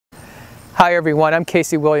Hi everyone, I'm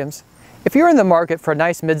Casey Williams. If you're in the market for a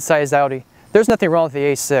nice mid-size Audi, there's nothing wrong with the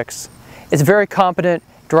A6. It's very competent,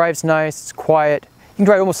 drives nice, it's quiet. You can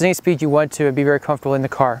drive almost any speed you want to and be very comfortable in the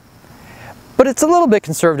car. But it's a little bit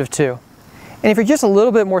conservative too. And if you're just a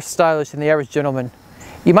little bit more stylish than the average gentleman,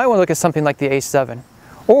 you might want to look at something like the A7.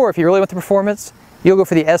 Or if you really want the performance, you'll go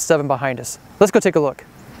for the S7 behind us. Let's go take a look.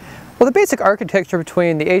 Well, the basic architecture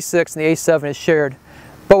between the A6 and the A7 is shared,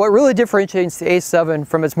 but what really differentiates the A7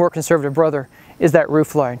 from its more conservative brother is that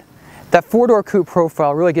roofline. That four-door coupe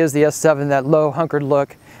profile really gives the S7 that low, hunkered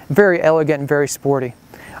look, very elegant and very sporty.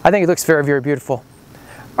 I think it looks very, very beautiful.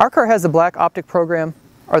 Our car has the black optic program,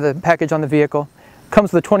 or the package on the vehicle.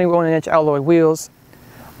 Comes with 21-inch alloy wheels.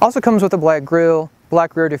 Also comes with a black grille,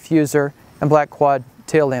 black rear diffuser, and black quad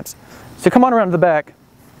tail lamps. So come on around to the back,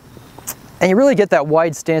 and you really get that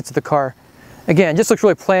wide stance of the car. Again, just looks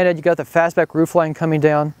really planted. You got the fastback roofline coming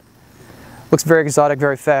down. Looks very exotic,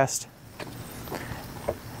 very fast.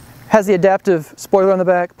 Has the adaptive spoiler on the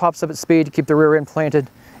back, pops up at speed to keep the rear end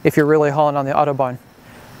planted if you're really hauling on the Autobahn.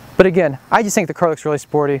 But again, I just think the car looks really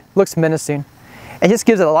sporty, looks menacing, and just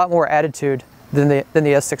gives it a lot more attitude than the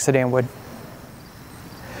S6 sedan would.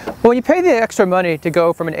 Well, when you pay the extra money to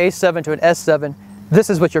go from an A7 to an S7,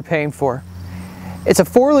 this is what you're paying for. It's a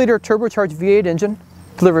 4-liter turbocharged V8 engine,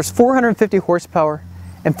 delivers 450 horsepower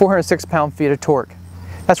and 406 pound-feet of torque.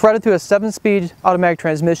 That's routed through a 7-speed automatic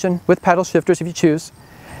transmission with paddle shifters if you choose,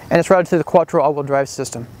 and it's routed through the Quattro all-wheel drive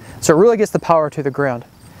system. So it really gets the power to the ground.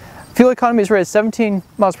 Fuel economy is rated 17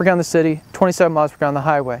 miles per gallon in the city, 27 miles per gallon on the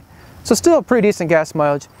highway. So still a pretty decent gas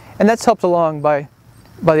mileage, and that's helped along by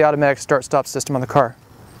the automatic start-stop system on the car.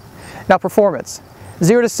 Now performance.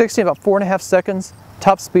 0 to 60 in about 4.5 seconds,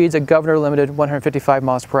 top speeds at governor limited 155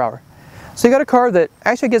 miles per hour. So you got a car that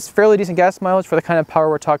actually gets fairly decent gas mileage for the kind of power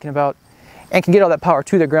we're talking about, and can get all that power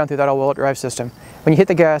to the ground through that all-wheel drive system. When you hit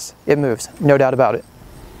the gas, it moves, no doubt about it.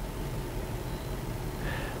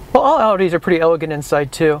 Well, all Audis are pretty elegant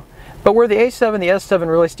inside too, but where the A7 and the S7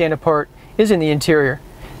 really stand apart is in the interior.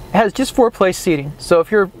 It has just 4-place seating, so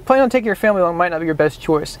if you're planning on taking your family along, it might not be your best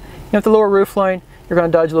choice. You have the lower roofline, you're going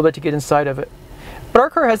to dodge a little bit to get inside of it. But our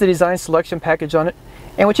car has the design selection package on it,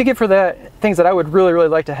 and what you get for that, things that I would really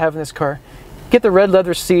like to have in this car. Get the red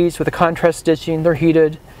leather seats with the contrast stitching, they're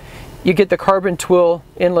heated. You get the carbon twill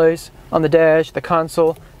inlays on the dash, the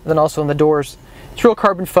console, and then also on the doors. It's real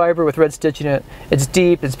carbon fiber with red stitching in it. It's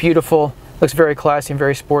deep, it's beautiful, looks very classy and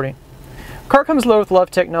very sporty. The car comes loaded with a lot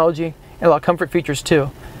of technology and a lot of comfort features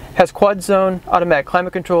too. It has quad zone automatic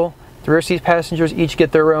climate control. The rear seat passengers each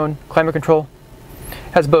get their own climate control.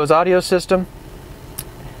 It has Bose audio system.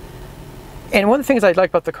 And one of the things I like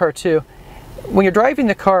about the car too, when you're driving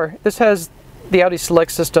the car, this has the Audi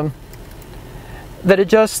Select system that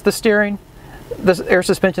adjusts the steering, the air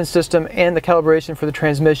suspension system, and the calibration for the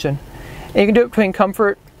transmission. And you can do it between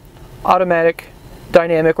comfort, automatic,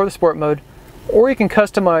 dynamic, or the sport mode, or you can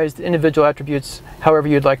customize the individual attributes however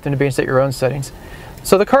you'd like them to be and set your own settings.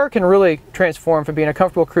 So the car can really transform from being a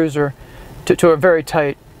comfortable cruiser to a very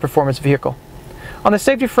tight performance vehicle. On the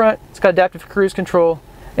safety front, it's got adaptive cruise control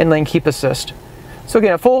and lane keep assist. So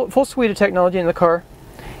again, a full suite of technology in the car.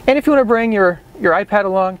 And if you want to bring your iPad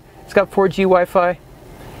along, it's got 4G Wi-Fi,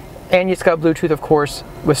 and it's got Bluetooth, of course,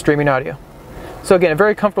 with streaming audio. So again, a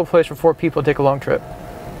very comfortable place for 4 people to take a long trip.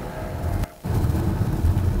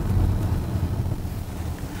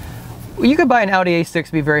 Well, you could buy an Audi A6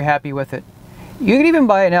 and be very happy with it. You could even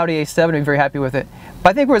buy an Audi A7 and be very happy with it.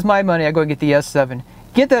 But I think where's my money, I go and get the S7.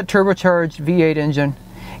 Get that turbocharged V8 engine,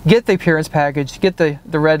 get the appearance package, get the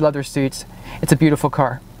red leather seats. It's a beautiful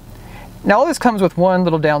car. Now all this comes with one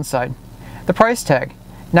little downside. The price tag,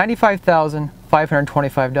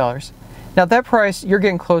 $95,525. Now at that price, you're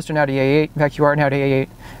getting close to an Audi A8. In fact, you are an Audi A8,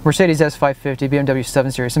 Mercedes S550, BMW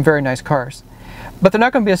 7 Series, some very nice cars. But they're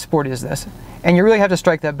not going to be as sporty as this. And you really have to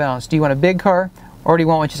strike that balance. Do you want a big car, or do you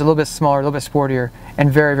want one just a little bit smaller, a little bit sportier,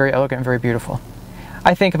 and very, very elegant and very beautiful?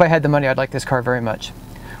 I think if I had the money, I'd like this car very much.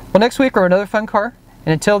 Well, next week we're another fun car,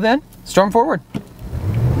 and until then, storm forward.